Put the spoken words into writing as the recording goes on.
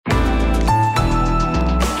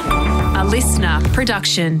listener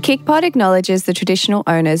production. KickPod acknowledges the traditional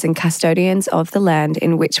owners and custodians of the land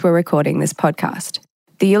in which we're recording this podcast,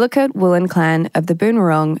 the Yulukit Woolen clan of the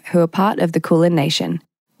Boonwurrung, who are part of the Kulin Nation.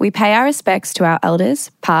 We pay our respects to our elders,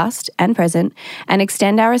 past and present, and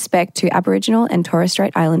extend our respect to Aboriginal and Torres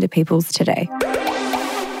Strait Islander peoples today.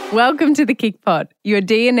 Welcome to the KickPod, your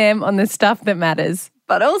D&M on the stuff that matters,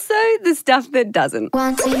 but also the stuff that doesn't.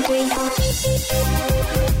 1, 2, 3, 4.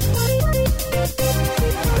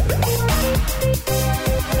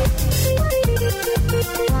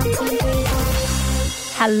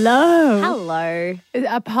 Hello.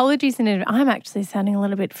 Apologies in advance. I'm actually sounding a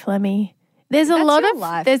little bit phlegmy. There's a lot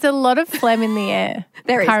of phlegm in the air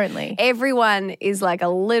currently. Everyone is like a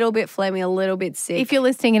little bit phlegmy, a little bit sick. If you're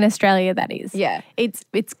listening in Australia, that is. Yeah. It's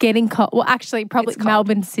getting cold. Well, actually, probably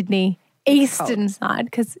Melbourne, Sydney, eastern side,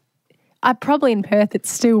 because probably in Perth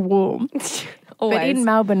it's still warm. But in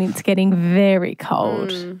Melbourne it's getting very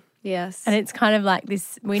cold. Yes. And it's kind of like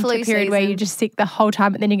this winter Flu period where you're just sick the whole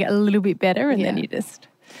time, but then you get a little bit better and then you just...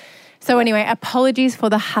 So anyway, apologies for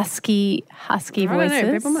the husky voices. I don't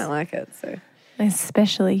know, people might like it. So,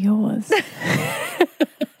 especially yours.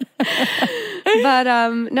 But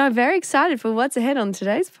no, very excited for what's ahead on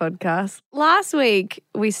today's podcast. Last week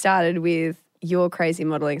we started with your crazy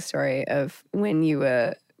modelling story of when you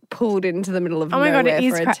were pulled into the middle of nowhere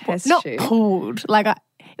for a test shoot. Not pulled, like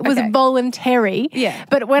it was voluntary. Yeah,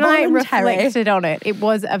 but when I reflected on it, it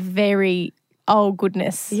was a very oh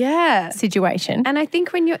goodness situation. And I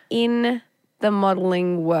think when you're in the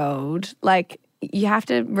modelling world, like you have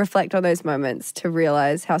to reflect on those moments to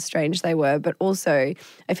realise how strange they were. But also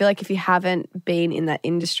I feel like if you haven't been in that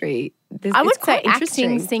industry, I would say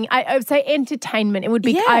interesting thing. I would say entertainment. It would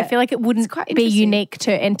be. I feel like it wouldn't be unique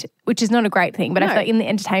to which is not a great thing. But I feel like in the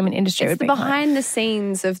entertainment industry, it's it would be behind the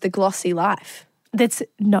scenes of the glossy life. That's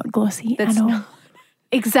not glossy at all.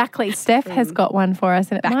 Exactly. Steph has got one for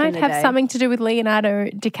us, and it might have something to do with Leo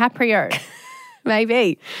DiCaprio.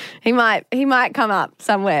 Maybe. He might come up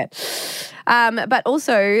somewhere. But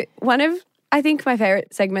also, one of, I think, my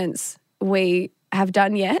favourite segments we have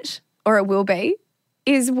done yet, or it will be,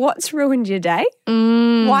 is What's Ruined Your Day?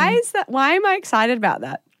 Why is that? Why am I excited about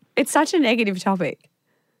that? It's such a negative topic.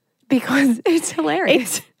 Because it's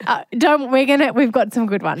hilarious. We've got some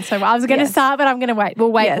good ones. So I was going to start, but I'm going to wait.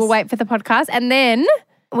 We'll wait for the podcast. And then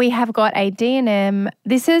we have got a D&M.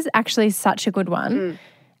 This is actually such a good one.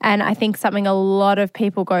 And I think something a lot of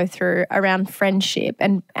people go through around friendship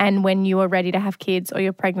and when you are ready to have kids or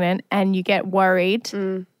you're pregnant and you get worried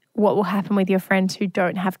what will happen with your friends who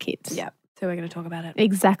don't have kids. Yeah. So we're going to talk about it.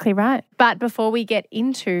 Exactly right. But before we get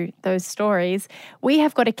into those stories, we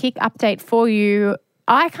have got a kick update for you.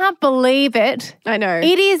 I can't believe it. I know.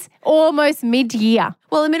 It is almost mid-year.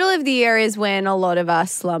 Well, the middle of the year is when a lot of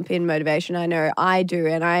us slump in motivation. I know I do,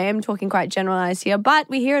 and I am talking quite generalised here, but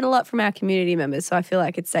we hear it a lot from our community members, so I feel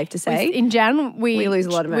like it's safe to say. In Jan, we lose a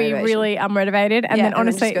lot of motivation. We really are motivated, and then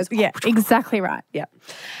honestly, and then it just goes, exactly right. Yeah.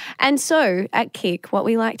 And so at Kick, what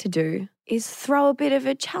we like to do is throw a bit of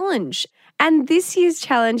a challenge. And this year's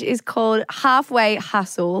challenge is called Halfway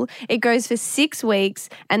Hustle. It goes for 6 weeks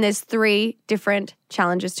and there's 3 different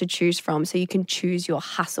challenges to choose from, so you can choose your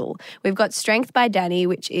hustle. We've got Strength by Danny,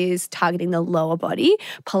 which is targeting the lower body,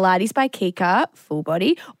 Pilates by Kika, full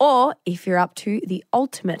body, or if you're up to the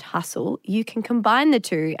ultimate hustle, you can combine the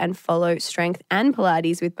two and follow Strength and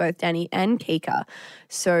Pilates with both Danny and Kika.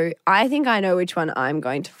 So I think I know which one I'm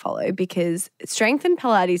going to follow because Strength and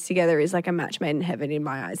Pilates together is like a match made in heaven in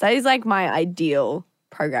my eyes. That is like my ideal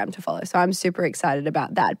program to follow. So I'm super excited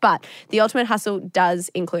about that. But the Ultimate Hustle does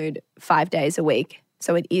include 5 days a week.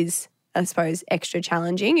 So it is, I suppose, extra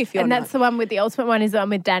challenging if you're that's the one with the Ultimate one is the one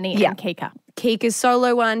with Danny and Kika. Kika's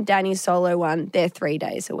solo one, Danny's solo one. They're 3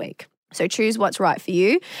 days a week. So choose what's right for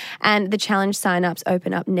you. And the challenge sign-ups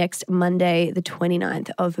open up next Monday, the 29th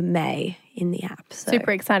of May in the app. So.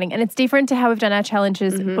 Super exciting. And it's different to how we've done our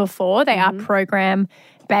challenges before. They are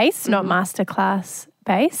program-based, not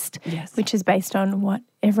masterclass-based, which is based on what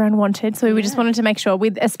everyone wanted. So we just wanted to make sure,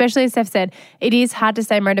 especially as Steph said, it is hard to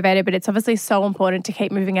stay motivated, but it's obviously so important to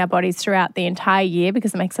keep moving our bodies throughout the entire year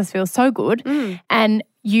because it makes us feel so good. And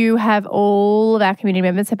all of our community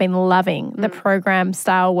members have been loving the program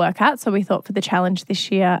style workout. So we thought for the challenge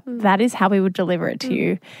this year, that is how we would deliver it to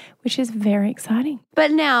you, which is very exciting.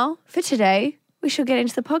 But now for today, we should get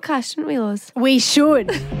into the podcast, shouldn't we, Laws? We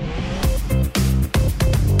should.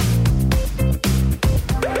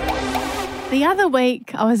 The other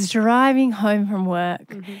week, I was driving home from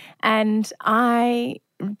work and I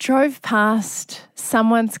drove past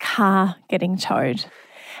someone's car getting towed.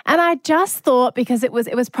 And I just thought, because it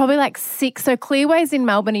was probably like 6, so clearways in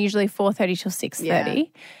Melbourne are usually 4:30 till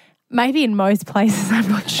 6:30. maybe in most places, I'm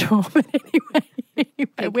not sure. But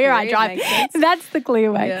anyway, where I drive, that's the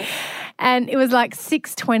Clearway. Yeah. And it was like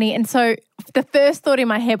 6:20. And so the first thought in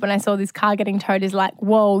my head when I saw this car getting towed is like,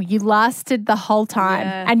 whoa, you lasted the whole time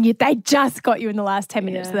and they just got you in the last 10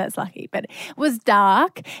 minutes. So that's lucky. But it was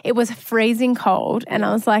dark. It was freezing cold. And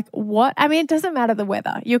I was like, what? I mean, it doesn't matter the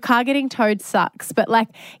weather. Your car getting towed sucks. But like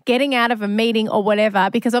getting out of a meeting or whatever,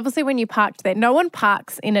 because obviously when you parked there, no one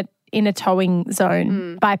parks in a towing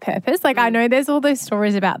zone by purpose. Like I know there's all those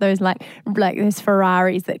stories about those like those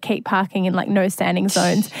Ferraris that keep parking in like no standing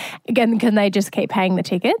zones. Again, can they just keep paying the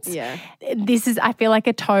tickets? Yeah. This is, I feel like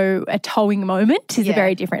a towing moment is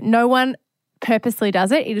very different. No one purposely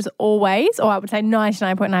does it. It is always, or I would say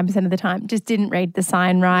 99.9% of the time, just didn't read the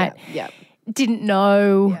sign right. Yeah. Didn't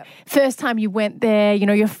know. Yep. First time you went there, you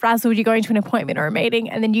know, you're frazzled, you're going to an appointment or a meeting,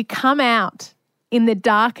 and then you come out in the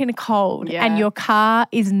dark and cold and your car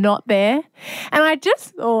is not there. And I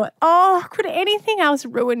just thought, could anything else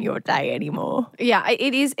ruin your day anymore? Yeah,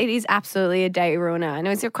 it is absolutely a day ruiner. And it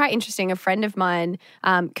was quite interesting. A friend of mine,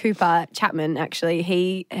 Cooper Chapman, actually,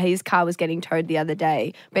 his car was getting towed the other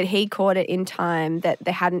day, but he caught it in time that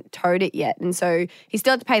they hadn't towed it yet. And so he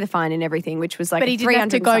still had to pay the fine and everything, which was like but he didn't have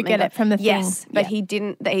to go get it from the thing. Yes, but he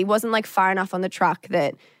didn't. He wasn't like far enough on the truck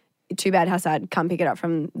that too bad Hassad come pick it up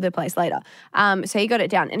from the place later. So he got it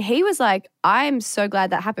down and he was like, I'm so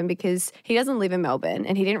glad that happened because he doesn't live in Melbourne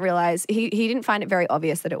and he didn't realise, he didn't find it very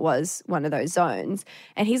obvious that it was one of those zones.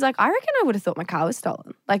 And he's like, I reckon I would have thought my car was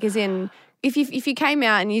stolen. Like as in, if you came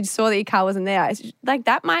out and you saw that your car wasn't there, it's like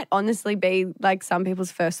that might honestly be like some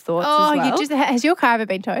people's first thoughts as well. Has your car ever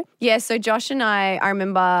been towed? Yeah, so Josh and I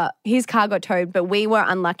remember his car got towed, but we were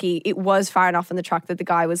unlucky. It was far enough on the truck that the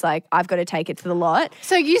guy was like, I've got to take it to the lot.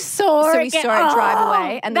 So you saw it. So we saw it drive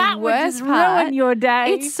away. And that the worst would part, ruin your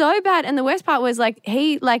day. It's so bad. And the worst part was like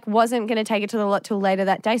he like wasn't going to take it to the lot till later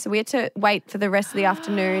that day. So we had to wait for the rest of the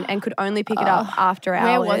afternoon and could only pick it up after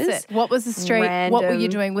hours. Where was it? What was the street? Random. What were you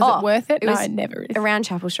doing? Was it worth it? No, it never is. Around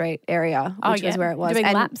Chapel Street area, which was where it was.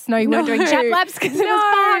 Doing laps? No, you weren't doing chap laps because it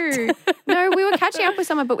was parked. No, we were catching up with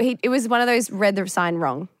someone, but it was one of those read the sign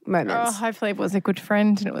wrong moments. Oh, hopefully it was a good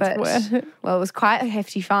friend and it was worth it. Well, it was quite a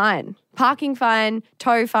hefty fine. Parking fine,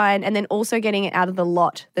 tow fine, and then also getting it out of the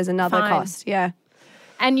lot. There's another cost. Yeah.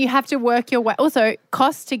 And you have to work your way. Also,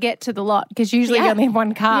 cost to get to the lot because usually you only have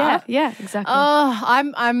one car. Yeah, exactly.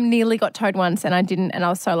 Oh, I'm nearly got towed once and I didn't, and I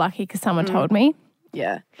was so lucky because someone told me.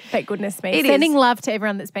 Yeah. Thank goodness me. Sending love to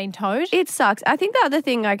everyone that's been towed. It sucks. I think the other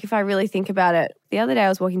thing, like if I really think about it, the other day I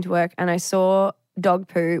was walking to work and I saw dog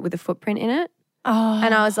poo with a footprint in it. Oh.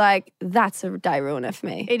 And I was like, that's a day ruiner for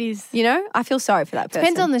me. It is. You know, I feel sorry for that person.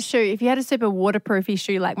 Depends on the shoe. If you had a super waterproofy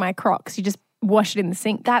shoe like my Crocs, you just wash it in the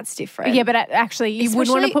sink. That's different. Yeah, but actually you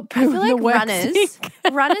wouldn't want to put poo in the runners.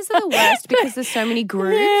 Runners are the worst because there's so many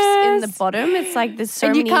grooves in the bottom. It's like there's so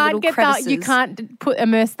many little crevices. You can't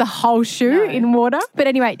immerse the whole shoe in water. But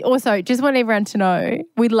anyway, also just want everyone to know,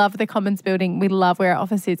 we love the Commons building. We love where our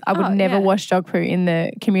office is. I would never wash dog poo in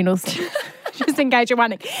the communals. Just in case you're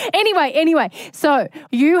wondering. Anyway, so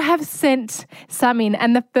you have sent some in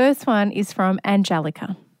and the first one is from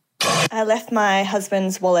Angelica. I left my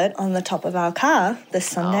husband's wallet on the top of our car this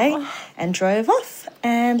Sunday and drove off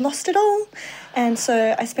and lost it all. And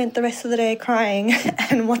so I spent the rest of the day crying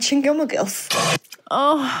and watching Gilmore Girls.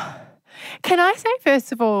 Oh, can I say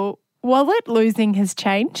first of all, wallet losing has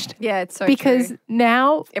changed. Yeah, it's so because true.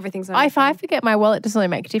 now everything's on if I forget my wallet, it doesn't really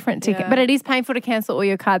make a difference. But it is painful to cancel all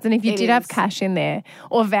your cards. And if you did have cash in there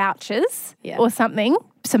or vouchers or something,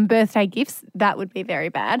 some birthday gifts, that would be very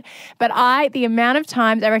bad. But the amount of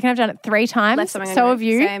times, I reckon I've done it 3 times. So have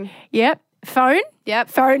you. Same. Yep. Phone. Yep.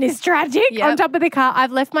 Phone is tragic on top of the car.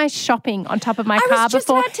 I've left my shopping on top of my car before. I was just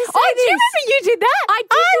about to say do you remember you did that? I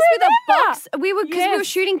did this with a box. Because we were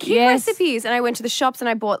shooting kid recipes and I went to the shops and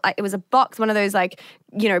I bought, it was a box, one of those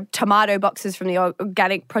tomato boxes from the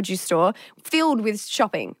organic produce store filled with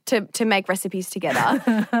shopping to make recipes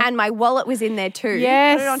together. And my wallet was in there too.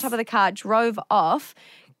 Yes. Put it on top of the car, drove off.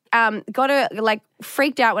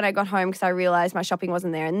 Freaked out when I got home because I realised my shopping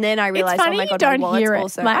wasn't there. And then I realised, oh my God, my wallet's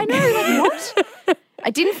also. I know, what? I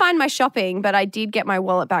didn't find my shopping, but I did get my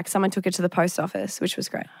wallet back. Someone took it to the post office, which was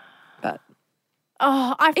great. But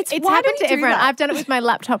it's happened to everyone. I've done it with my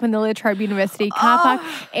laptop in the La Trobe University car park.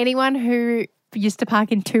 Anyone who used to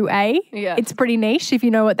park in 2A, it's pretty niche if you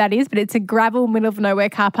know what that is, but it's a gravel middle of nowhere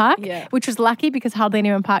car park, which was lucky because hardly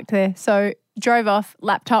anyone parked there. So drove off,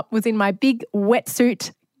 laptop was in my big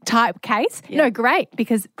wetsuit type case. Yeah. No, great,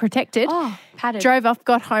 because protected. Oh, padded. Drove off,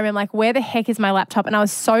 got home, and like, where the heck is my laptop? And I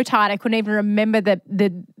was so tired, I couldn't even remember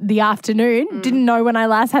the afternoon. Didn't know when I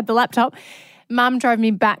last had the laptop. Mum drove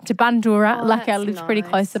me back to Bundoora. Oh, Lucky I that's lived pretty nice.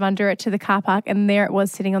 close to Bundoora to the car park, and there it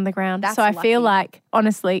was sitting on the ground. That's so I feel lucky. like,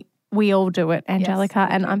 honestly, we all do it, Angelica,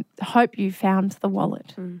 and I hope you found the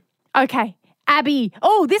wallet. Okay, Abby.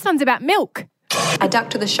 Oh, this one's about milk. I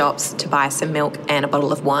ducked to the shops to buy some milk and a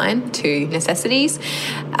bottle of wine, 2 necessities.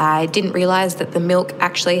 I didn't realise that the milk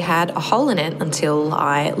actually had a hole in it until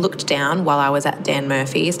I looked down while I was at Dan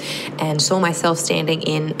Murphy's and saw myself standing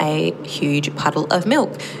in a huge puddle of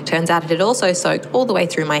milk. Turns out it had also soaked all the way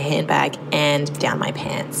through my handbag and down my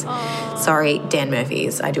pants. Sorry, Dan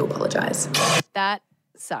Murphy's. I do apologise. That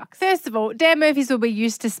sucks. First of all, Dan Murphy's will be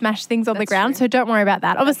used to smash things on the That's ground, true. so don't worry about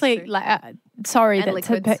that. Obviously, true. sorry. And that's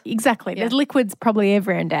liquids. exactly. Yeah. There's liquids probably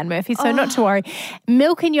everywhere in Dan Murphy's, so not to worry.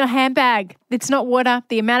 Milk in your handbag. It's not water.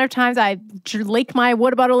 The amount of times I leak my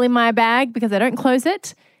water bottle in my bag because I don't close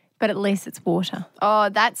it, but at least it's water. Oh,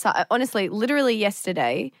 that's honestly, literally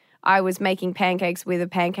yesterday, I was making pancakes with a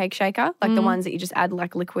pancake shaker, like the ones that you just add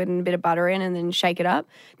like liquid and a bit of butter in and then shake it up.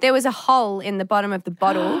 There was a hole in the bottom of the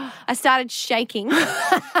bottle. I started shaking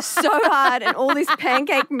so hard, and all this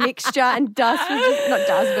pancake mixture and dust was just, not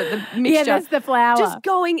dust, but the mixture. Yeah, that's the flour. Just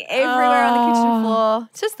going everywhere on the kitchen floor.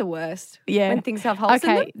 It's just the worst. Yeah. When things have holes in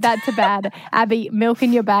them. Okay, that's a bad. Abby, milk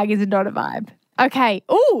in your bag is not a vibe. Okay.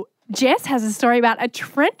 Oh, Jess has a story about a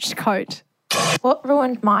trench coat. What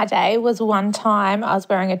ruined my day was one time I was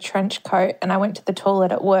wearing a trench coat and I went to the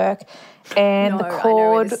toilet at work and No, the I know where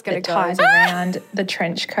cord this is gonna that go. ties around the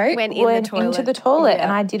trench coat Went in the into toilet. the toilet Yeah.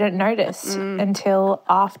 and I didn't notice until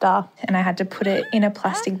after, and I had to put it in a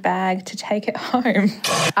plastic bag to take it home.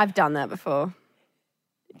 I've done that before.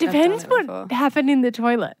 Depends done it what before. happened in the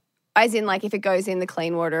toilet. As in, like, if it goes in the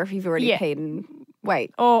clean water, if you've already Yeah. peed and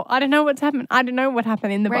wait. Or I don't know what's happened. I don't know what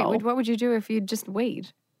happened in the bowl. Wait, what would you do if you just weed?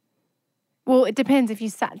 Well, it depends if you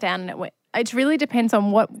sat down and it went. It really depends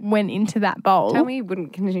on what went into that bowl. Tell me you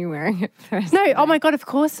wouldn't continue wearing it first. No, oh my God, of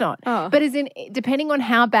course not. Oh. But as in, depending on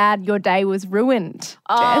how bad your day was ruined,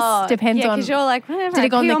 Jess, depends on. because you're like, whatever, Did I it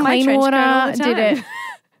go in pee the on my clean trench coat water? all the Did time. it?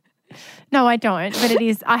 No, I don't. But it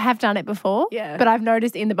is. I have done it before. Yeah. But I've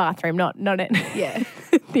noticed in the bathroom, not it. Yeah.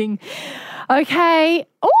 thing. Okay.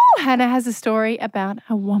 Oh, Hannah has a story about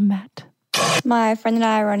a wombat. My friend and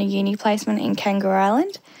I were on a uni placement in Kangaroo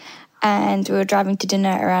Island, and we were driving to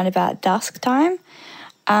dinner around about dusk time,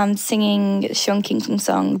 singing Sean Kingston's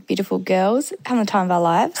song "Beautiful Girls," having the time of our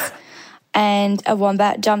lives. And a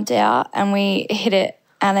wombat jumped out, and we hit it,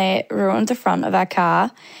 and it ruined the front of our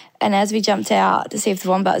car. And as we jumped out to see if the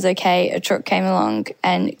wombat was okay, a truck came along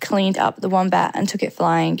and cleaned up the wombat and took it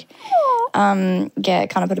flying. It kind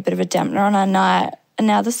of put a bit of a dampener on our night. And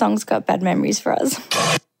now the song's got bad memories for us.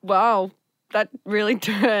 Wow, that really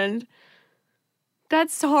turned.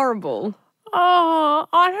 That's horrible. Oh,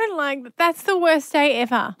 I don't like that. That's the worst day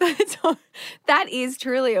ever. That is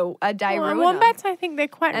truly a day Well, ruiner. wombats, I think they're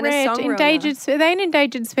quite And a rare. song ruiner. Endangered. Are they an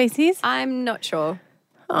endangered species? I'm not sure.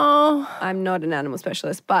 Oh, I'm not an animal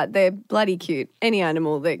specialist, but they're bloody cute. Any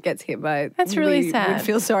animal that gets hit by it, That's really we sad. would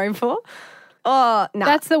feel sorry for. Oh, no.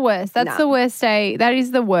 that's the worst. That's Nah. the worst day. That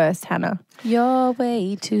is the worst, Hannah. You're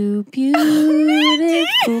way too beautiful, No, I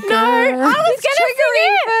was going to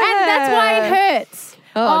sing it, and that's why it hurts.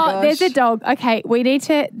 Oh, gosh. There's a dog. Okay, we need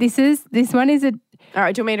to. This one is a. All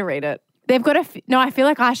right, do you want me to read it? They've got no, I feel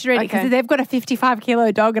like I should read it Okay. because they've got a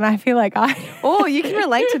 55-kilo dog, and I feel like I. Oh, you can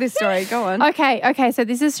relate to this story. Go on. Okay. So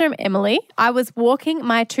this is from Emily. I was walking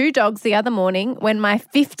my 2 dogs the other morning when my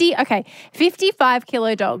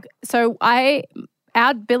 55-kilo dog. So our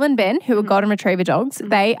Bill and Ben, who are golden retriever dogs,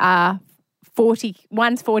 they are 40.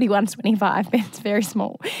 One's 40, one's 25. Ben's very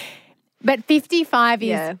small. But 55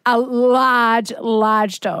 is a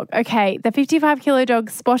large dog. Okay, the 55-kilo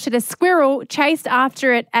dog spotted a squirrel, chased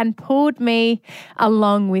after it, and pulled me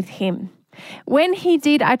along with him. When he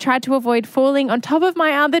did, I tried to avoid falling on top of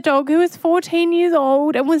my other dog, who was 14 years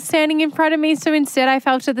old and was standing in front of me. So instead, I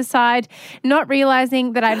fell to the side, not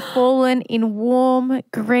realizing that I'd fallen in warm,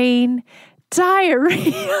 green diarrhea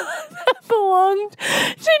that belonged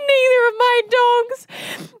to neither of my dogs.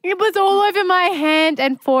 It was all over my hand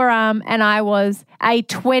and forearm, and I was a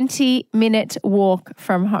 20-minute walk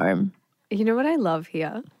from home. You know what I love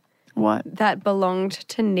here? What? That belonged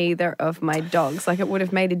to neither of my dogs. Like, it would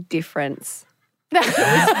have made a difference. It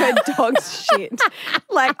was her dog's shit.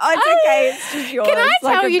 Like, oh, it's okay, it's just yours. Can I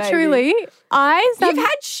like tell a you baby. truly? You've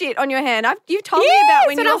had shit on your hand. You've told me about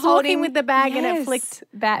when and you I were was walking holding with the bag and it Yes. flicked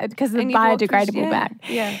back because of the And you walked with- biodegradable yeah, bag.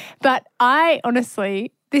 yeah. But I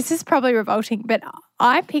honestly, this is probably revolting, but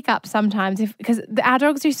I pick up sometimes because our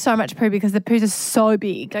dogs do so much poo because the poos are so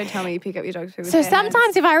big. Don't tell me you pick up your dog's poo with So your sometimes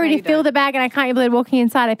hands. if I already you fill don't. the bag and I can't even walking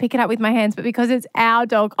inside, I pick it up with my hands. But because it's our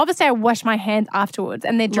dog, obviously I wash my hands afterwards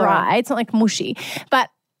and they're dry. Right. It's not like mushy. But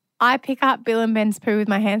I pick up Bill and Ben's poo with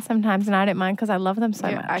my hands sometimes and I don't mind because I love them so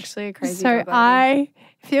You're much. actually a crazy So dog lady. I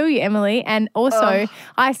feel you, Emily. And also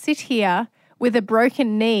I sit here with a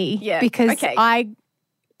broken knee because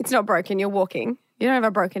It's not broken. You're walking. You don't have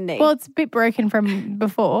a broken knee. Well, it's a bit broken from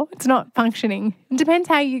before. It's not functioning. It depends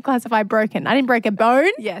how you classify broken. I didn't break a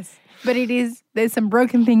bone. yes. But there's some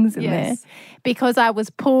broken things in there because I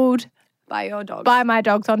was pulled By your dog. by my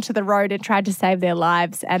dogs onto the road and tried to save their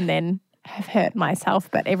lives and then have hurt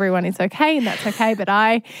myself. But everyone is okay and that's okay. But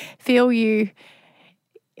I feel you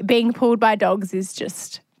being pulled by dogs is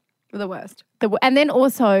just the worst. and then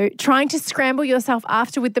also trying to scramble yourself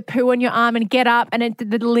after with the poo on your arm and get up and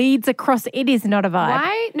the leads across. It is not a vibe.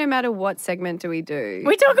 Why, no matter what segment do we do,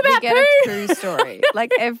 We talk about we get poo. a poo story.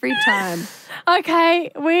 Like every time.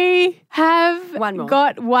 Okay, we have One more.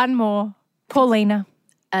 got one more. Paulina.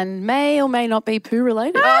 And may or may not be poo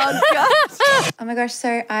related. Oh, God. Oh my gosh,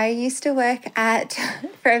 so I used to work at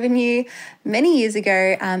Forever New many years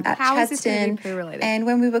ago at How is this gonna be Chadstone. poo related? And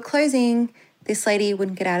when we were closing, this lady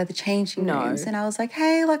wouldn't get out of the changing rooms. And I was like,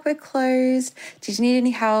 hey, like we're closed. Did you need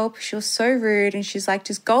any help? She was so rude. And she's like,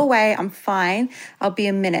 just go away. I'm fine. I'll be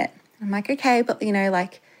a minute. I'm like, okay. But, you know,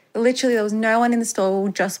 like literally there was no one in the store. We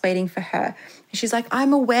were just waiting for her. And she's like,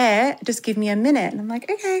 I'm aware. Just give me a minute. And I'm like,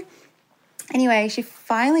 okay. Anyway, she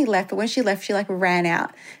finally left. But when she left, she like ran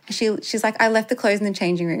out. And she's like, I left the clothes in the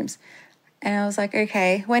changing rooms. And I was like,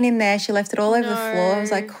 okay. Went in there. She left it all over the floor. I was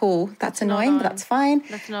like, cool. That's annoying, but that's fine.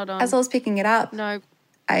 That's not on. As I was picking it up, No.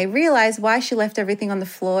 I realized why she left everything on the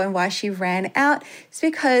floor and why she ran out. It's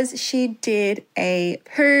because she did a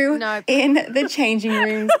poo in the changing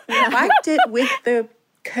rooms. Wiped it with the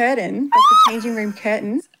curtain, like the changing room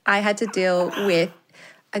curtains. I had to deal with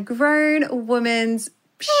a grown woman's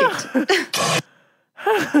shit.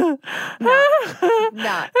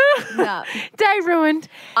 No. Day ruined.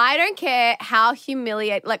 I don't care how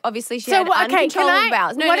humiliating. Like, obviously, she had can uncontrollable I?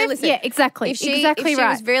 bowels. No, what no, if, listen. Yeah, exactly. If she exactly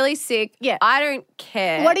was right. really sick, I don't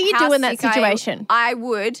care. What do you how do in that sick I am. situation? I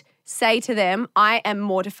would say to them, I am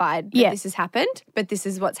mortified that this has happened, but this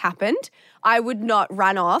is what's happened. I would not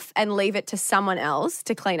run off and leave it to someone else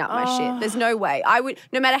to clean up my shit. There's no way. I would,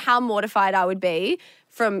 no matter how mortified I would be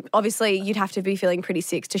from, obviously, you'd have to be feeling pretty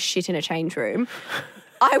sick to shit in a change room.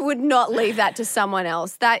 I would not leave that to someone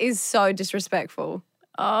else. That is so disrespectful.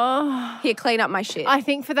 Oh. Here, clean up my shit. I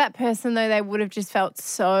think for that person, though, they would have just felt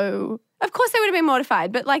so... Of course they would have been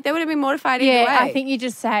mortified, but like they would have been mortified either way. I think you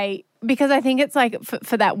just say... Because I think it's like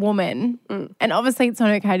for that woman, and obviously it's not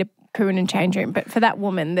okay to poo in a change room, but for that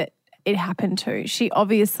woman that it happened to, she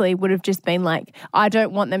obviously would have just been like, I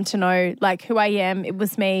don't want them to know like who I am. It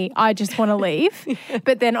was me. I just want to leave.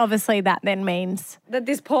 But then obviously that then means... that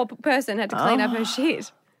this poor person had to clean up her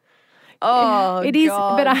shit. Oh, It is,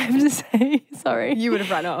 God. but I have to say, sorry. You would have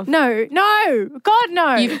run off. No, God,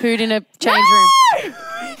 no. You've pooed in a change room.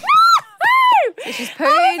 So she's I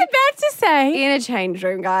was pooed about to say. in a change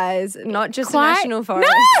room, guys, not just a Quite- national forest.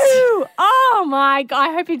 No! Oh my God.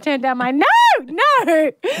 I hope you turned down my no.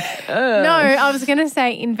 No, I was going to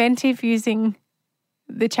say inventive using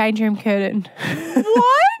the change room curtain.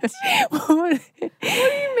 What? What do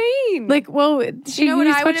you mean? Like, well, she you know what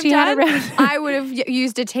used I would have she had done? around. I would have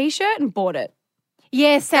used a T-shirt and bought it.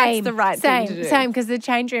 Yeah, same. the right same, thing to do. Same, because the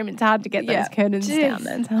change room, it's hard to get those curtains down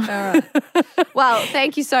there. So. All right. Well,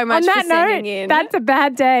 thank you so much On that for sending note, in. that's a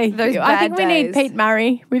bad day. Those I think bad we need days. Pete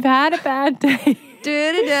Murray. We've had a bad day.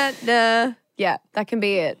 Da-da-da-da. Yeah, that can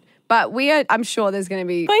be it. But I'm sure there's going to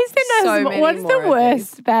be Please send us so more. many What's more the of these.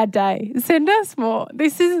 worst bad day? Send us more.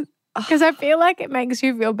 This is because I feel like it makes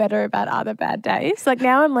you feel better about other bad days. Like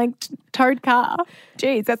now I'm like towed car.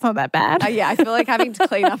 Geez, that's not that bad. Yeah, I feel like having to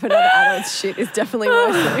clean up another adult's shit is definitely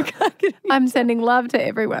worse than I'm sending love to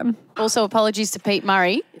everyone. Also, apologies to Pete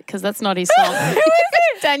Murray, because that's not his song. Who is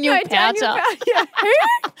it? Daniel No, Powter.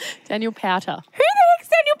 Who? Daniel Powter. Who the heck's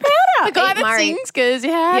Daniel Powter? The guy Pete that Murray. sings because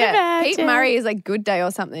you had a bad Pete day. Murray is like Good Day or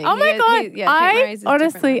something. Oh my God. Pete Murray's is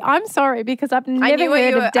honestly, different. I'm sorry because I've never I knew what heard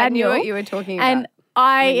you were, of Daniel. I knew what you were talking about. And when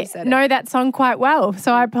I you said it. know that song quite well.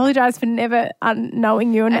 So I apologise for never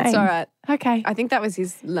knowing your name. It's all right. Okay. I think that was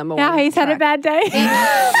his number Now one. he's had a track. bad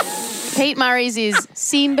day. Pete Murray's is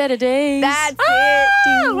Seen Better Days. That's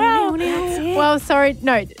Oh, well. Well, sorry.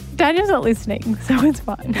 No, Daniel's not listening, so it's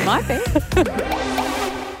fine. Might be.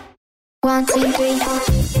 1, 2, 3,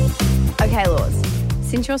 4. Okay, Laws.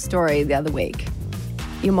 Since your story the other week,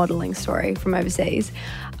 your modelling story from overseas,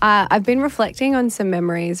 I've been reflecting on some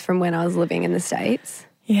memories from when I was living in the States.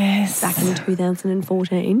 Yes. Back in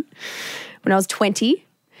 2014 when I was 20.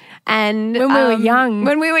 And when we were young.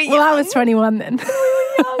 Well, I was 21 then.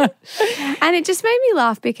 And it just made me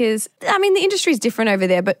laugh because, I mean, the industry is different over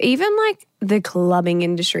there, but even like the clubbing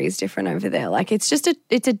industry is different over there. Like it's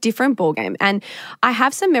a different ballgame. And I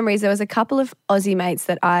have some memories. There was a couple of Aussie mates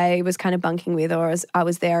that I was kind of bunking with, or I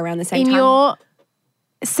was there around the same time.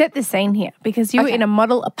 Set the scene here because you were in a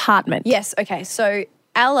model apartment. Yes. Okay. So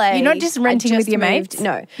LA. You're not just renting with your mates.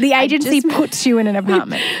 No. The agency puts you in an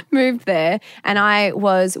apartment. Moved there, and I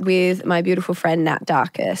was with my beautiful friend Nat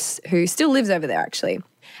Darkus, who still lives over there actually.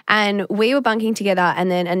 And we were bunking together,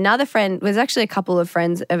 and then another friend, was actually a couple of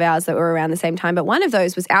friends of ours that were around the same time, but one of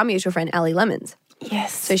those was our mutual friend Ellie Lemons.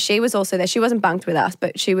 Yes. So she was also there. She wasn't bunked with us,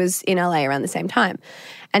 but she was in LA around the same time.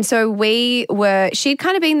 And so she'd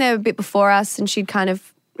kind of been there a bit before us, and she'd kind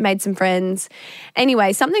of made some friends.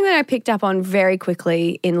 Anyway, something that I picked up on very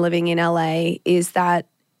quickly in living in LA is that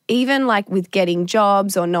even like with getting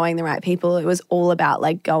jobs or knowing the right people, it was all about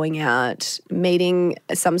like going out, meeting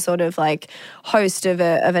some sort of like host of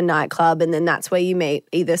a nightclub, and then that's where you meet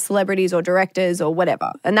either celebrities or directors or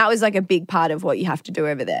whatever. And that was like a big part of what you have to do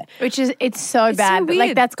over there. It's so bad. So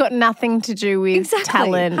like that's got nothing to do with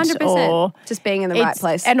talent 100%. or just being in the right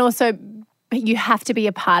place. And also you have to be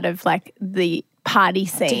a part of like the party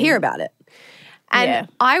scene. To hear about it. And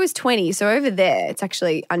I was 20, so over there it's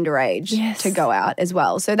actually underage to go out as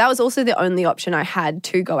well. So that was also the only option I had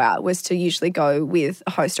to go out, was to usually go with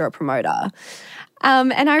a host or a promoter.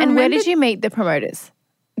 And where did you meet the promoters?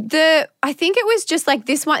 I think it was just like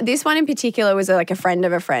this one. This one in particular was like a friend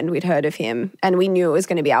of a friend. We'd heard of him, and we knew it was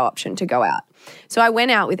going to be our option to go out. So I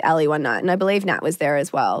went out with Ali one night, and I believe Nat was there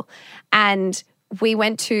as well. And we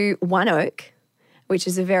went to One Oak, which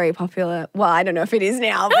is a very popular. Well, I don't know if it is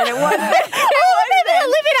now, but it was. I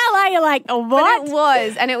live in LA. You're like, what? But it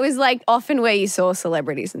was, and it was like often where you saw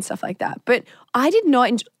celebrities and stuff like that. But I did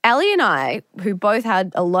not. Ellie and I, who both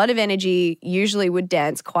had a lot of energy, usually would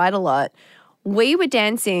dance quite a lot. We were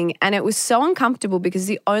dancing, and it was so uncomfortable because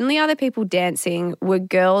the only other people dancing were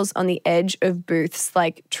girls on the edge of booths,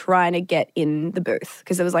 like trying to get in the booth,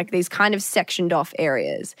 because there was like these kind of sectioned off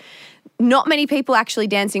areas. Not many people actually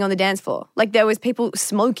dancing on the dance floor. Like there was people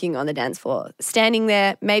smoking on the dance floor, standing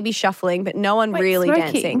there, maybe shuffling, but no one really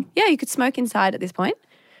dancing. Yeah, you could smoke inside at this point.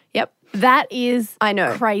 Yep. That is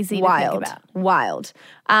crazy wild, to think about. Wild.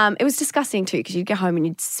 It was disgusting too, because you'd go home and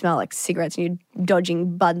you'd smell like cigarettes and you're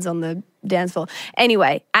dodging buds on the dance floor.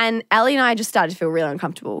 Anyway, and Ellie and I just started to feel really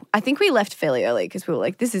uncomfortable. I think we left fairly early because we were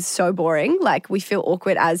like, this is so boring. Like we feel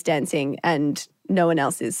awkward as dancing and no one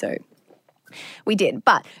else is, so we did.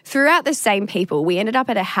 But throughout the same people, we ended up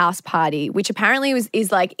at a house party, which apparently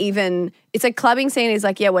is like even, it's like clubbing scene is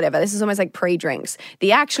like, yeah, whatever. This is almost like pre-drinks.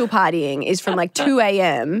 The actual partying is from like 2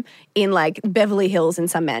 a.m. in like Beverly Hills in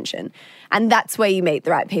some mansion. And that's where you meet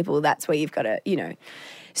the right people. That's where you've got to, you know.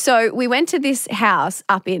 So we went to this house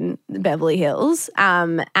up in Beverly Hills,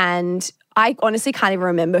 and I honestly can't even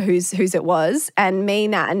remember whose it was. And me,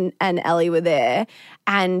 Nat, and Ellie were there,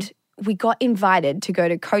 and we got invited to go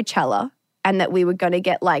to Coachella, and that we were going to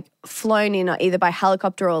get like flown in either by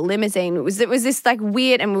helicopter or limousine. It was this like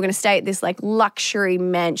weird, and we were going to stay at this like luxury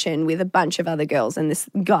mansion with a bunch of other girls and this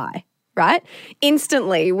guy, right?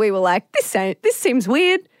 Instantly, we were like, this seems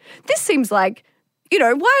weird. This seems like, you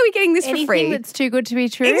know, why are we getting this for free? Anything that's too good to be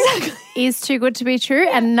true is too good to be true,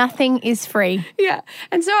 and nothing is free. Yeah.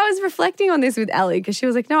 And so I was reflecting on this with Ellie, because she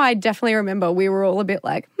was like, no, I definitely remember we were all a bit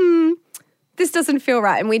like, this doesn't feel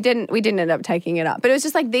right. And we didn't end up taking it up. But it was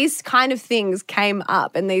just like these kind of things came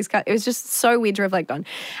up, and it was just so weird to reflect on.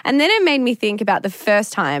 And then it made me think about the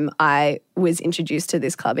first time I was introduced to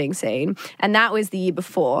this clubbing scene. And that was the year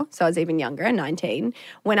before. So I was even younger, 19,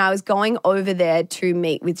 when I was going over there to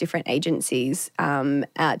meet with different agencies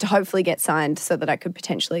to hopefully get signed so that I could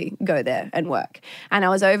potentially go there and work. And I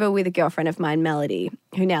was over with a girlfriend of mine, Melody,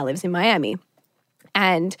 who now lives in Miami.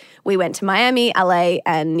 And we went to Miami, LA,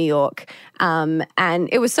 and New York. And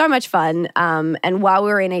it was so much fun. And while we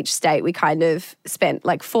were in each state, we kind of spent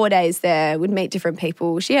like 4 days there. We'd meet different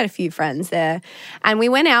people. She had a few friends there. And we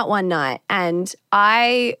went out one night, and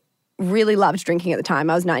I really loved drinking at the time.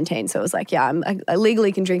 I was 19, so I was like, yeah, I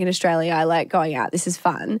legally can drink in Australia. I like going out. This is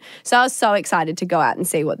fun. So I was so excited to go out and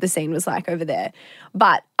see what the scene was like over there.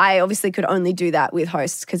 But I obviously could only do that with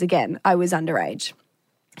hosts because, again, I was underage.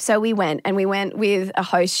 So we went with a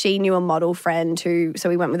host. She knew a model friend so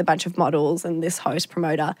we went with a bunch of models and this host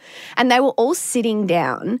promoter, and they were all sitting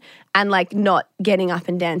down and like not getting up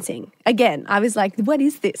and dancing. Again, I was like, what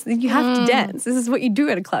is this? You have to dance. This is what you do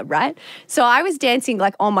at a club, right? So I was dancing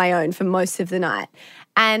like on my own for most of the night.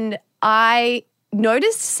 And I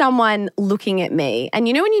noticed someone looking at me. And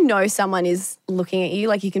you know when you know someone is looking at you,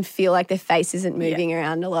 like you can feel like their face isn't moving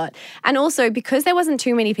around a lot. And also because there wasn't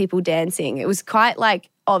too many people dancing, it was quite like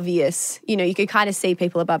obvious. You know, you could kind of see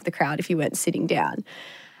people above the crowd if you weren't sitting down.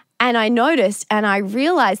 And I noticed and I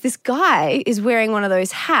realized this guy is wearing one of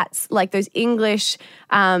those hats, like those English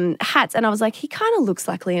hats. And I was like, he kind of looks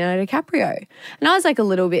like Leonardo DiCaprio. And I was like a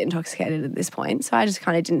little bit intoxicated at this point. So I just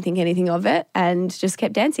kind of didn't think anything of it and just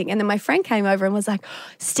kept dancing. And then my friend came over and was like,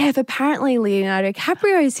 Steph, apparently Leonardo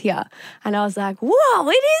DiCaprio is here. And I was like, whoa,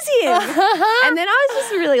 it is him. And then I was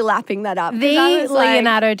just really lapping that up. The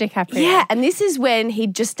Leonardo DiCaprio. Yeah. And this is when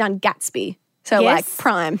he'd just done Gatsby. So like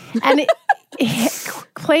prime. And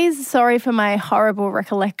please, sorry for my horrible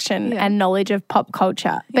recollection and knowledge of pop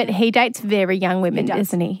culture, but he dates very young women,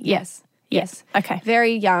 doesn't he? Yes. Okay.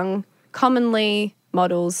 Very young, commonly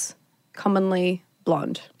models, commonly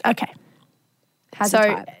blonde. Okay. Has so a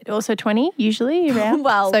type. Also 20 usually around?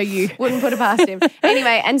 Well, so you wouldn't put it past him.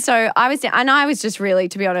 Anyway, and so I was just really,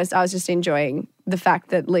 to be honest, I was just enjoying the fact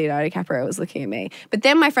that Leonardo DiCaprio was looking at me. But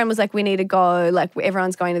then my friend was like, we need to go, like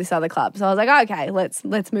everyone's going to this other club. So I was like, okay, let's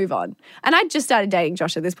move on. And I just started dating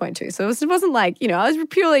Josh at this point too. So it wasn't like, you know, I was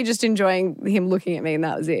purely just enjoying him looking at me and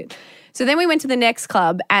that was it. So then we went to the next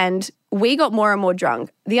club and we got more and more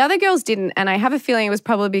drunk. The other girls didn't, and I have a feeling it was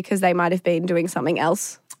probably because they might have been doing something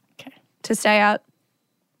else to stay out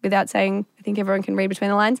without saying, I think everyone can read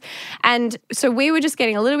between the lines. And so we were just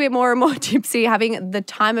getting a little bit more and more tipsy, having the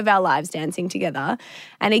time of our lives dancing together.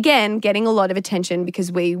 And again, getting a lot of attention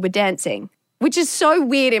because we were dancing, which is so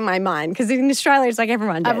weird in my mind because in Australia it's like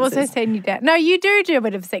everyone dances. I've also seen you dance. No, you do a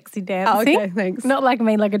bit of sexy dancing. Oh, okay, thanks. Not like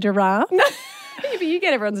me, like a giraffe. But you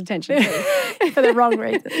get everyone's attention too. For the wrong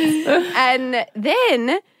reasons. And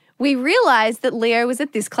then we realised that Leo was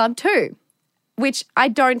at this club too, which I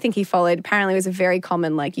don't think he followed. Apparently it was a very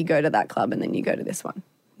common, like you go to that club and then you go to this one.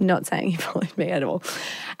 Not saying he followed me at all.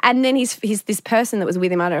 And then he's this person that was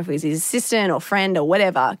with him, I don't know if it was his assistant or friend or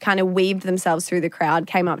whatever, kind of weaved themselves through the crowd,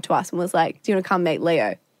 came up to us and was like, do you want to come meet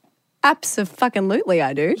Leo? Abso-fucking-lutely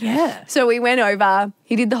I do. Yeah. So we went over.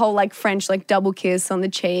 He did the whole like French like double kiss on the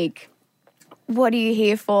cheek. What are you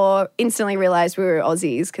here for? Instantly realised we were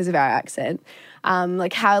Aussies because of our accent.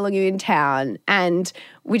 Like, how long are you in town? And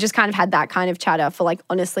we just kind of had that kind of chatter for like,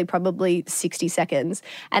 honestly, probably 60 seconds.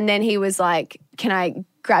 And then he was like, can I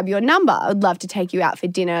grab your number? I'd love to take you out for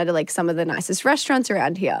dinner to like some of the nicest restaurants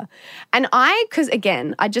around here. And because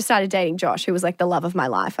again, I just started dating Josh, who was like the love of my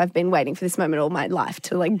life. I've been waiting for this moment all my life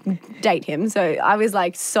to like date him. So I was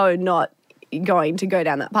like so not going to go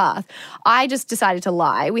down that path. I just decided to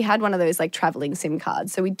lie. We had one of those like traveling SIM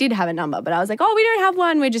cards. So we did have a number, but I was like, oh, we don't have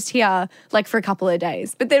one. We're just here like for a couple of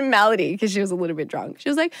days. But then Melody, because she was a little bit drunk, she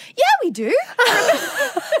was like, yeah, we do.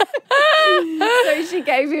 So she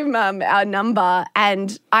gave him our number.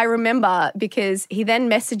 And I remember because he then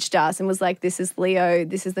messaged us and was like, this is Leo.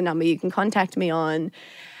 This is the number you can contact me on.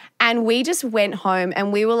 And we just went home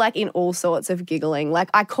and we were like in all sorts of giggling.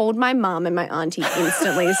 Like I called my mum and my auntie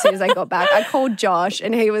instantly as soon as I got back. I called Josh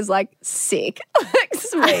and he was like sick. Like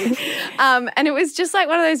sweet. And it was just like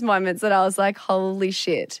one of those moments that I was like, holy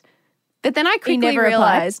shit. But then I quickly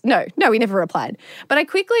realized, no, he never replied. But I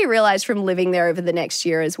quickly realized from living there over the next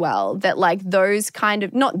year as well that like those kind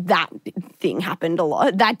of, not that thing happened a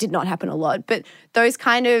lot, that did not happen a lot, but those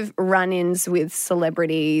kind of run-ins with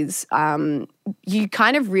celebrities, you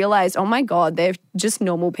kind of realize, oh my God, they're just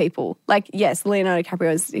normal people. Like, yes, Leonardo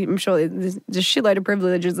DiCaprio is, I'm sure there's a shitload of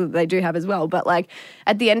privileges that they do have as well. But like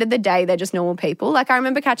at the end of the day, they're just normal people. Like I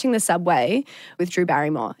remember catching the subway with Drew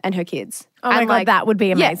Barrymore and her kids. Oh my God, that would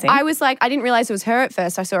be amazing. Yeah, I was like, I didn't realize it was her at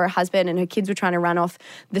first. I saw her husband and her kids were trying to run off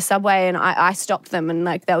the subway and I stopped them and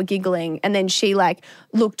like they were giggling. And then she like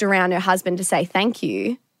looked around her husband to say thank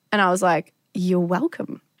you. And I was like, you're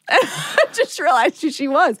welcome. I just realized who she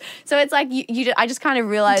was. So it's like, I just kind of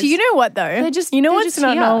realized. Do you know what though? You know what's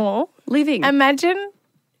not normal? Living. Imagine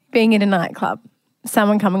being in a nightclub,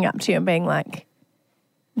 someone coming up to you and being like,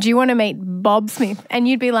 do you want to meet Bob Smith? And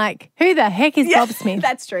you'd be like, who the heck is Bob Smith?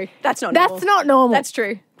 That's true. That's not normal. That's not normal. That's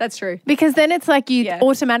true. That's true. Because then it's like you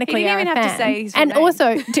automatically you didn't are even a have fan. to say his and name.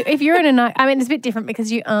 also, if you're in a night, I mean, it's a bit different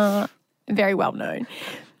because you are very well known.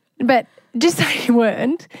 But just so you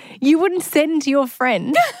weren't, you wouldn't send your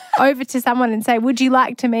friend over to someone and say, would you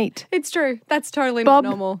like to meet It's true. That's totally Bob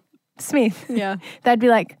not normal. Smith? Yeah. They'd be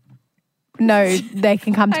like, no, they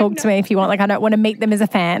can come talk to me if you want. Like, I don't want to meet them as a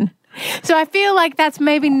fan. So I feel like that's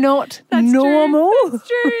maybe not normal.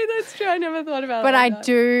 True. That's true. I never thought about it. But like I that.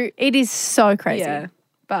 do. It is so crazy. Yeah.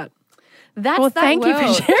 But that's Well, that thank you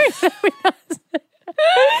world. for sharing that with us.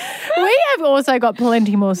 We have also got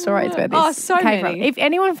plenty more stories where this Oh, so came many. from. If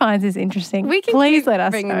anyone finds this interesting, We can please keep let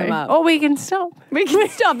us bringing know. them up. Or we can stop. We can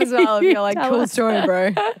stop as well if you're like, Tell cool us. story,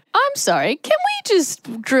 bro. I'm sorry. Can we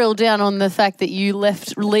just drill down on the fact that you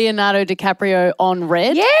left Leonardo DiCaprio on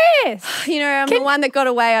red? Yes. You know, I'm the one that got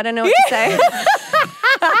away. I don't know what to say.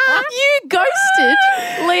 You ghosted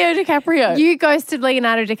Leo DiCaprio. You ghosted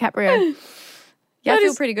Leonardo DiCaprio. Yeah, I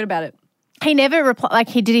feel pretty good about it. He never replied. Like,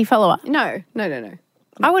 did he follow up? No.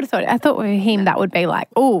 I thought with him that would be like,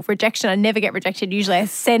 oh, rejection. I never get rejected. Usually I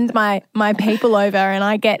send my people over and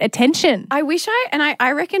I get attention. I wish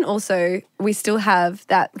I reckon also we still have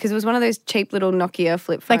that because it was one of those cheap little Nokia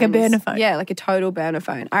flip phones. Like a burner phone. Yeah, like a total burner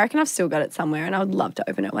phone. I reckon I've still got it somewhere and I would love to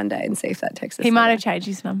open it one day and see if that text is He still might there. have changed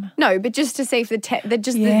his number. No, but just to see if the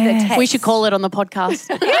text. We should call it on the podcast.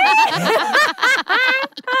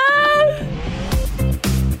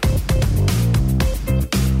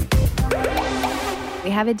 We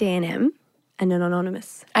have a DNM and an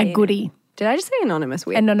anonymous. A goodie. Did I just say anonymous?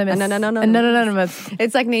 Weird. Anonymous. Anonymous.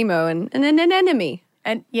 It's like Nemo and an enemy.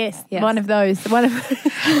 And yes, Yes. one of those.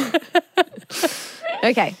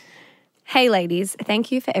 Okay. Hey, ladies,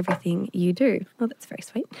 thank you for everything you do. Well, that's very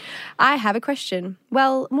sweet. I have a question.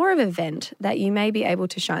 Well, more of a vent that you may be able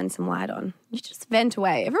to shine some light on. You just vent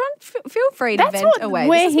away. Everyone, feel free to That's vent what away.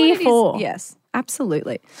 we're This is what here it is. for. Yes,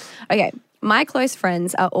 absolutely. Okay. My close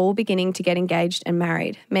friends are all beginning to get engaged and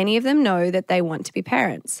married. Many of them know that they want to be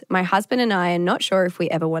parents. My husband and I are not sure if we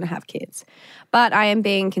ever want to have kids. But I am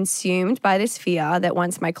being consumed by this fear that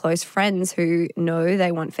once my close friends who know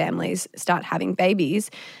they want families start having babies,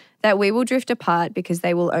 that we will drift apart because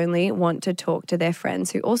they will only want to talk to their friends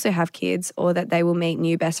who also have kids, or that they will meet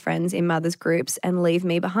new best friends in mothers' groups and leave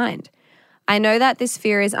me behind. I know that this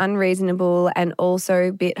fear is unreasonable and also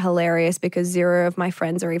a bit hilarious because 0 of my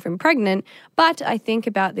friends are even pregnant, but I think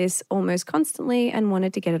about this almost constantly and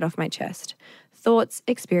wanted to get it off my chest. Thoughts,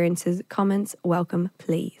 experiences, comments, welcome,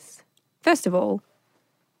 please. First of all,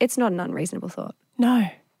 it's not an unreasonable thought. No.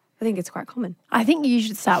 I think it's quite common. I think you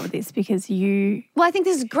should start with this because you... Well, I think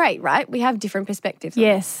this is great, right? We have different perspectives. on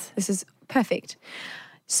Yes. This is perfect.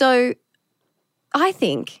 So I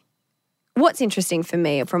think what's interesting for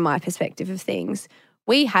me from my perspective of things,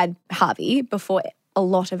 we had Harvey before a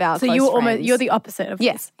lot of our So close you were friends. you're the opposite of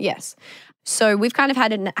Yes. So we've kind of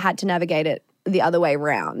had to navigate it the other way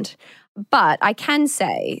round. But I can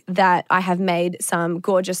say that I have made some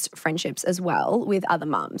gorgeous friendships as well with other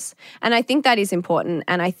mums. And I think that is important.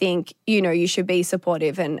 And I think, you should be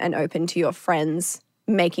supportive and open to your friends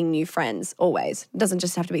making new friends always. It doesn't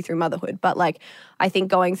just have to be through motherhood. But I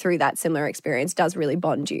think going through that similar experience does really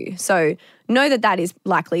bond you. So know that is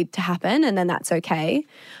likely to happen and then that's okay.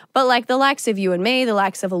 But the likes of you and me, the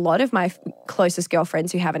likes of a lot of my closest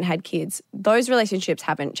girlfriends who haven't had kids, those relationships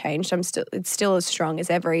haven't changed. It's still as strong as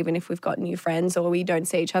ever, even if we've got new friends or we don't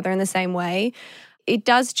see each other in the same way. It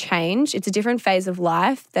does change. It's a different phase of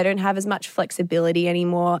life. They don't have as much flexibility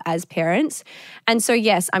anymore as parents. And so,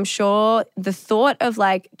 yes, I'm sure the thought of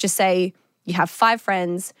just say you have 5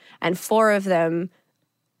 friends and 4 of them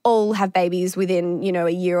all have babies within, a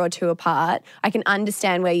year or 2 apart, I can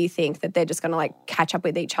understand where you think that they're just going to catch up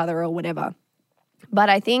with each other or whatever. But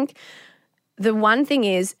I think the one thing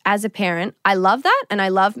is, as a parent, I love that and I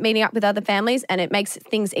love meeting up with other families and it makes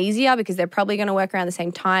things easier because they're probably going to work around the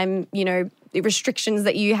same time, the restrictions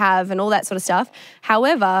that you have and all that sort of stuff.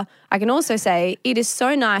 However, I can also say it is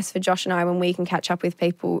so nice for Josh and I when we can catch up with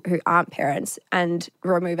people who aren't parents and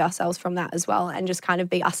remove ourselves from that as well and just kind of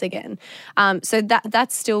be us again. So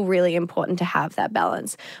that's still really important to have that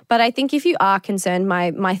balance. But I think if you are concerned,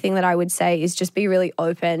 my thing that I would say is just be really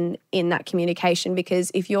open in that communication,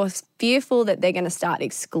 because if you're fearful that they're going to start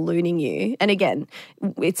excluding you, and again,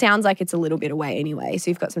 it sounds like it's a little bit away anyway,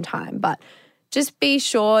 so you've got some time, but just be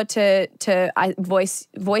sure to voice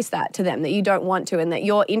that to them, that you don't want to and that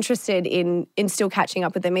you're interested in still catching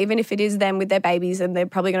up with them, even if it is them with their babies and they're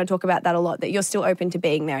probably going to talk about that a lot, that you're still open to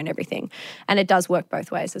being there and everything. And it does work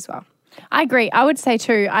both ways as well. I agree. I would say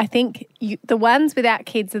too, I think the ones without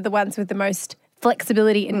kids are the ones with the most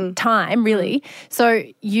flexibility and time, really. So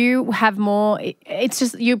you have more, it's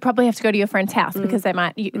just, you probably have to go to your friend's house because they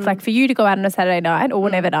might, it's like for you to go out on a Saturday night or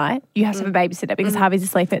whatever night, you have to have a babysitter because Harvey's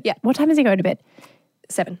asleep at, what time does he go to bed?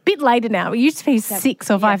 7. Bit later now. It used to be 6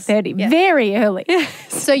 or 5:30. Yes. Very early.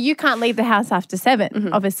 So you can't leave the house after 7,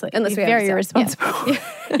 obviously. Unless you're we have very to irresponsible.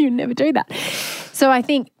 You never do that. So I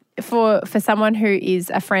think for someone who is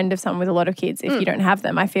a friend of someone with a lot of kids, if you don't have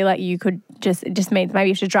them, I feel like you could it just means maybe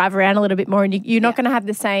you should drive around a little bit more, and you're not going to have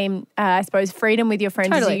the same, I suppose, freedom with your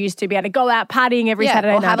friends as you used to be able to go out partying every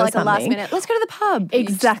Saturday night or have or like something. a last minute, let's go to the pub.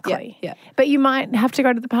 Exactly. Yeah. But you might have to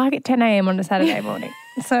go to the park at 10 a.m. on a Saturday morning.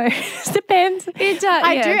 So it depends. It does.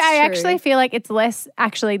 I actually feel like it's less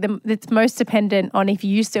it's most dependent on if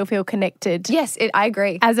you still feel connected. Yes, I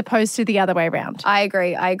agree. As opposed to the other way around. I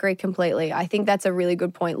agree completely. I think that's a really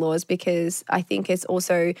good point, Laws, because I think it's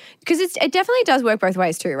also, because it definitely does work both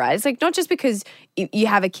ways too, right? It's like not just because you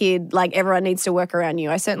have a kid, like everyone needs to work around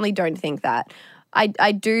you. I certainly don't think that.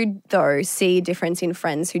 I do, though, see a difference in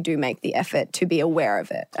friends who do make the effort to be aware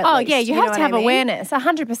of it. Oh, least. Yeah, you have to have awareness,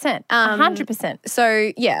 100%. 100%.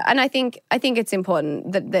 So, yeah, and I think it's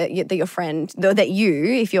important that your friend, that you,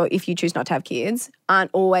 if you choose not to have kids,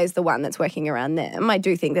 aren't always the one that's working around them. I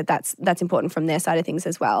do think that's important from their side of things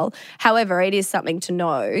as well. However, it is something to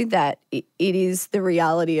know that it is the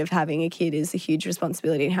reality of having a kid is a huge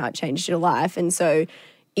responsibility and how it changes your life. And so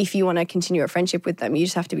if you want to continue a friendship with them, you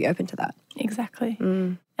just have to be open to that. Exactly.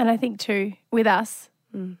 And I think too, with us,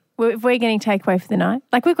 if we're getting takeaway for the night,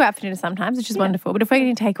 like we go out for dinner sometimes, which is wonderful, but if we're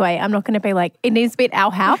getting takeaway, I'm not going to be like, it needs to be at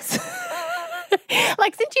our house.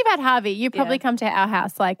 Like since you've had Harvey, you probably come to our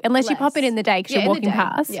house, like unless you pop in the day because you're walking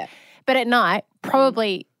past. Yeah. But at night,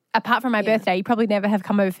 probably apart from my birthday, you probably never have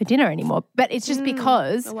come over for dinner anymore. But it's just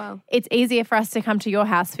because it's easier for us to come to your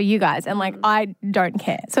house for you guys. And like, I don't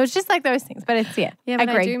care. So it's just like those things. But it's, but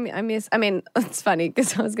I miss, it's funny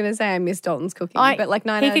because I was going to say I miss Dalton's cooking. But like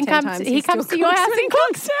 9 out of 10 times he comes to your house and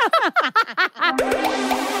cooks.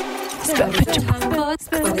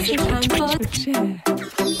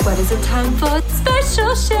 What is it time for?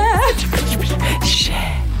 Special share.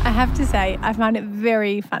 I have to say, I find it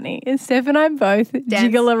very funny. Steph and I both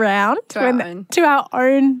jiggle around to our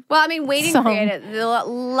own. Well, I mean, we didn't create it. The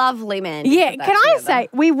lovely man. Yeah, can I say,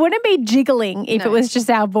 we wouldn't be jiggling if it was just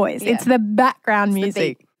our voice. Yeah. It's the background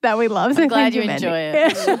music that we love. I'm glad you enjoy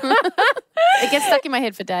it. It gets stuck in my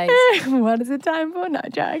head for days. What is it time for? No,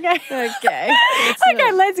 Joe. Okay.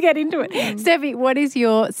 Let's get into it. Steffi, what is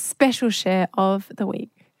your special share of the week?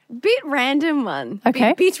 Bit random one.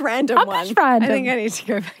 Okay. Bit random one. Random. I think I need to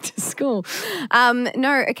go back to school.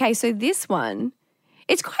 So this one,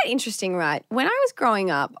 it's quite interesting, right? When I was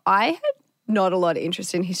growing up, I had not a lot of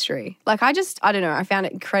interest in history. Like I don't know, I found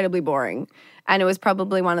it incredibly boring. And it was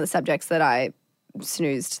probably one of the subjects that I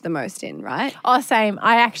snoozed the most in, right? Oh, same.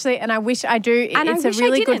 I wish I do. It's a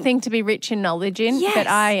really good thing to be rich in knowledge in, but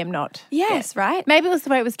I am not. Yes, right? Maybe it was the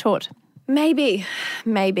way it was taught. Maybe.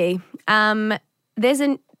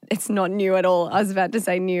 It's not new at all. I was about to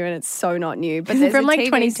say new and it's so not new. But there's from a like TV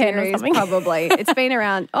 2010 series, or something. Probably. It's been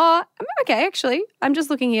around. Oh, okay, actually. I'm just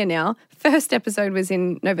looking here now. First episode was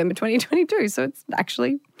in November 2022. So it's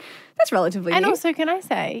actually, that's relatively new. And also, can I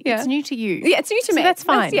say, it's new to you. Yeah, it's new to me. That's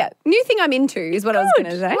fine. New thing I'm into is what I was going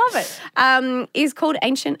to say. Love it. Is called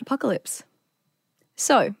Ancient Apocalypse.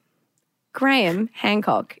 So, Graham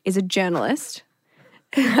Hancock is a journalist.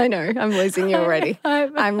 I know, I'm losing you already.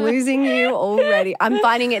 I'm losing you already. I'm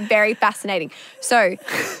finding it very fascinating. So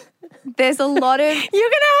there's a lot of... You're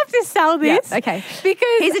going to have to sell this. Yeah, okay.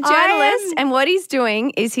 Because he's a journalist and what he's doing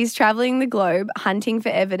is he's traveling the globe hunting for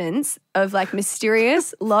evidence of like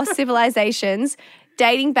mysterious lost civilizations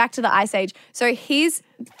dating back to the Ice Age. So his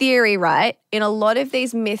theory, right, in a lot of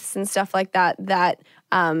these myths and stuff like that,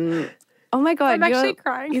 oh my God. I'm actually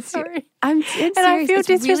crying. Sorry. And I feel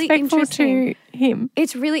disrespectful to him.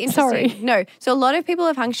 It's really interesting. Sorry. No. So a lot of people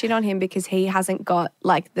have hung shit on him because he hasn't got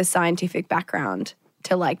like the scientific background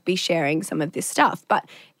to like be sharing some of this stuff. But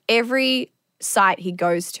every site he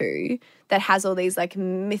goes to that has all these like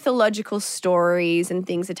mythological stories and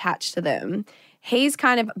things attached to them, he's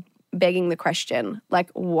kind of begging the question,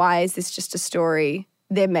 like, why is this just a story?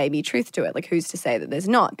 There may be truth to it. Like, who's to say that there's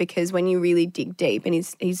not? Because when you really dig deep, and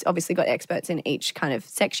he's obviously got experts in each kind of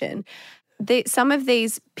section, some of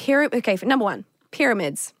these number one,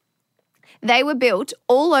 pyramids, they were built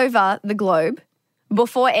all over the globe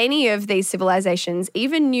before any of these civilizations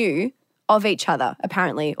even knew of each other,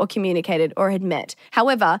 apparently, or communicated or had met.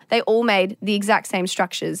 However, they all made the exact same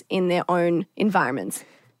structures in their own environments.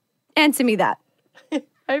 Answer me that.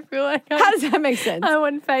 I feel like how does that make sense? I'm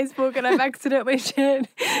on Facebook and I've accidentally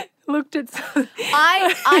looked at something.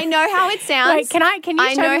 I know how it sounds. Wait, can you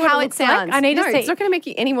I show know me what how it it looks sounds. like? I need to see. It's not going to make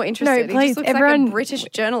you any more interested. No, please, it just looks everyone, like a British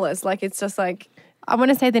journalist. Like it's just like I want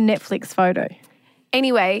to say the Netflix photo.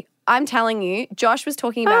 Anyway, I'm telling you, Josh was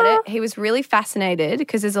talking about it. He was really fascinated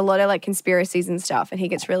because there's a lot of like conspiracies and stuff, and he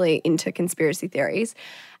gets really into conspiracy theories.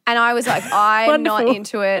 And I was like, I'm not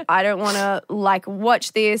into it. I don't want to like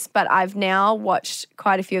watch this, but I've now watched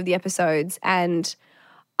quite a few of the episodes and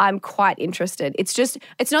I'm quite interested.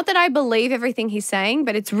 It's not that I believe everything he's saying,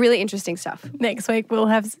 but it's really interesting stuff. Next week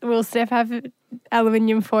will Steph have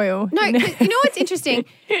aluminium foil? No, you know what's interesting?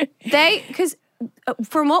 Because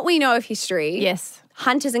from what we know of history, yes,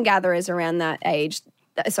 hunters and gatherers around that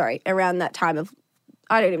time of,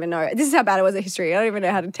 I don't even know. This is how bad it was at history. I don't even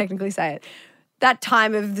know how to technically say it. That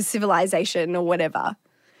time of the civilization or whatever.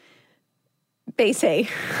 BC.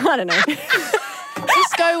 I don't know.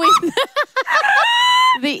 Just go with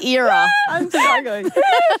the era. I'm struggling.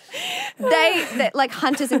 they like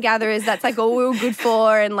hunters and gatherers, that's like all we were good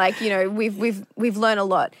for, and like, you know, we've learned a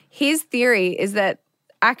lot. His theory is that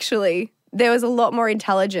actually there was a lot more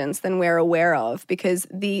intelligence than we're aware of, because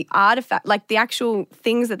the artifact, like the actual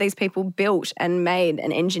things that these people built and made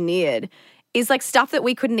and engineered is like stuff that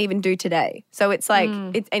we couldn't even do today. So it's like,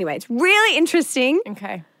 it's really interesting.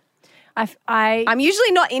 Okay. I'm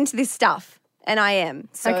usually not into this stuff, and I am.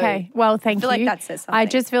 So okay. Well, thank you. I feel like that says something. I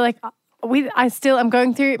just feel like I'm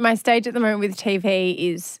going through my stage at the moment with TV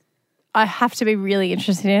is I have to be really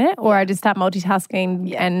interested in it, or I just start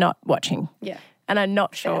multitasking and not watching. Yeah. And I'm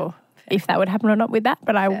not sure if that would happen or not with that,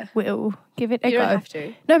 but I will give it a go. You don't have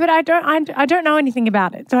to. No, but I don't know anything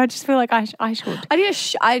about it, so I just feel like I should.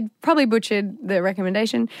 I probably butchered the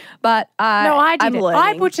recommendation, but no, I didn't.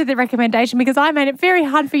 I butchered the recommendation because I made it very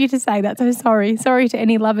hard for you to say that. So sorry to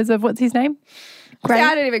any lovers of what's his name.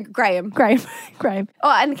 Graham.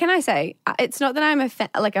 Oh, and can I say, it's not that I'm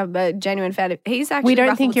a genuine fan. He's actually we don't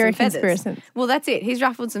ruffled think you're a some feathers. conspiracist. Well, that's it. He's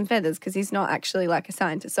ruffled some feathers because he's not actually like a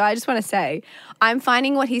scientist. So I just want to say, I'm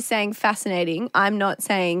finding what he's saying fascinating. I'm not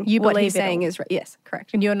saying you what believe he's saying is yes,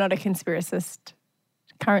 correct. And you're not a conspiracist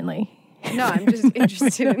currently. No, I'm just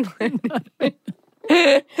interested in learning.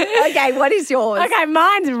 Okay, what is yours? Okay,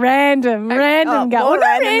 mine's random. More random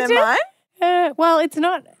than mine? Well, it's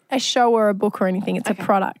not a show or a book or anything. It's a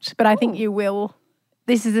product. But I think you will.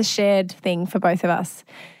 This is a shared thing for both of us.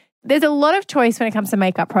 There's a lot of choice when it comes to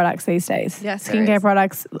makeup products these days. Yes, skincare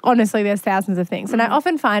products. Honestly, there's thousands of things. And I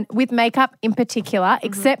often find with makeup in particular,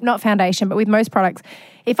 except not foundation, but with most products,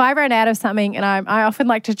 if I run out of something, and I often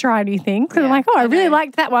like to try new things because I'm like, I really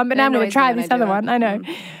liked that one, but now I'm going to try this other one. I know.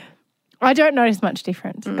 I don't notice much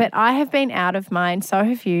difference, but I have been out of mine, so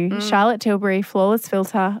have you, Charlotte Tilbury Flawless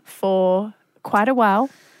Filter for quite a while.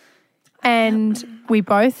 And we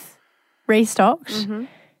both restocked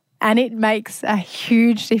and it makes a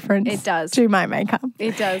huge difference. It does. To my makeup.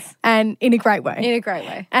 It does. And in a great way. In a great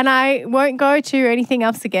way. And I won't go to anything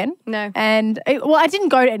else again. No. And I didn't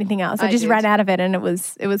go to anything else. I just ran out of it, and it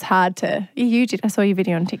was hard to. You did. I saw your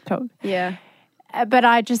video on TikTok. Yeah. But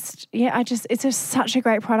it's just such a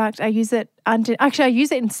great product. I use it I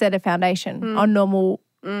use it instead of foundation on normal.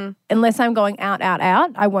 Unless I'm going out,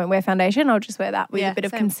 I won't wear foundation. I'll just wear that with a bit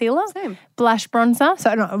of concealer, blush, bronzer.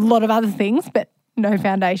 So a lot of other things, but no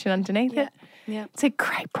foundation underneath it. Yeah, it's a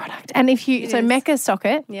great product. And if you Mecca stock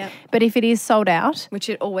it, but if it is sold out, which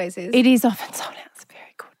it always is, it is often sold out. It's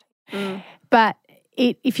very good. But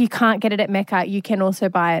if you can't get it at Mecca, you can also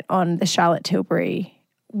buy it on the Charlotte Tilbury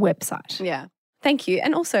website. Yeah, thank you.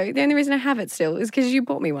 And also, the only reason I have it still is because you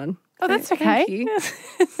bought me one. Oh, that's okay. Thank you.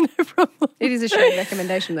 No problem. It is a shared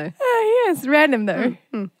recommendation, though. Yes, random though.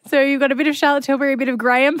 So you've got a bit of Charlotte Tilbury, a bit of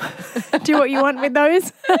Graham. Do what you want with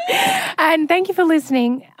those. And thank you for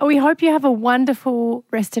listening. We hope you have a wonderful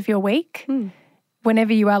rest of your week.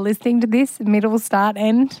 Whenever you are listening to this, middle, start,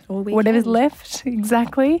 end, whatever's left,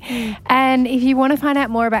 exactly. And if you want to find out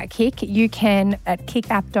more about Kik, you can at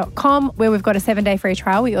kikapp.com, where we've got a 7-day free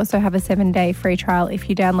trial. We also have a 7-day free trial if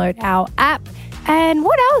you download our app. And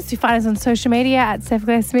what else? You find us on social media at Steph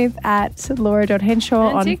Claire Smith, at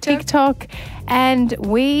Laura.Henshaw on TikTok. And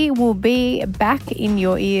we will be back in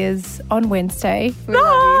your ears on Wednesday. We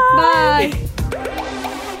love you. Bye.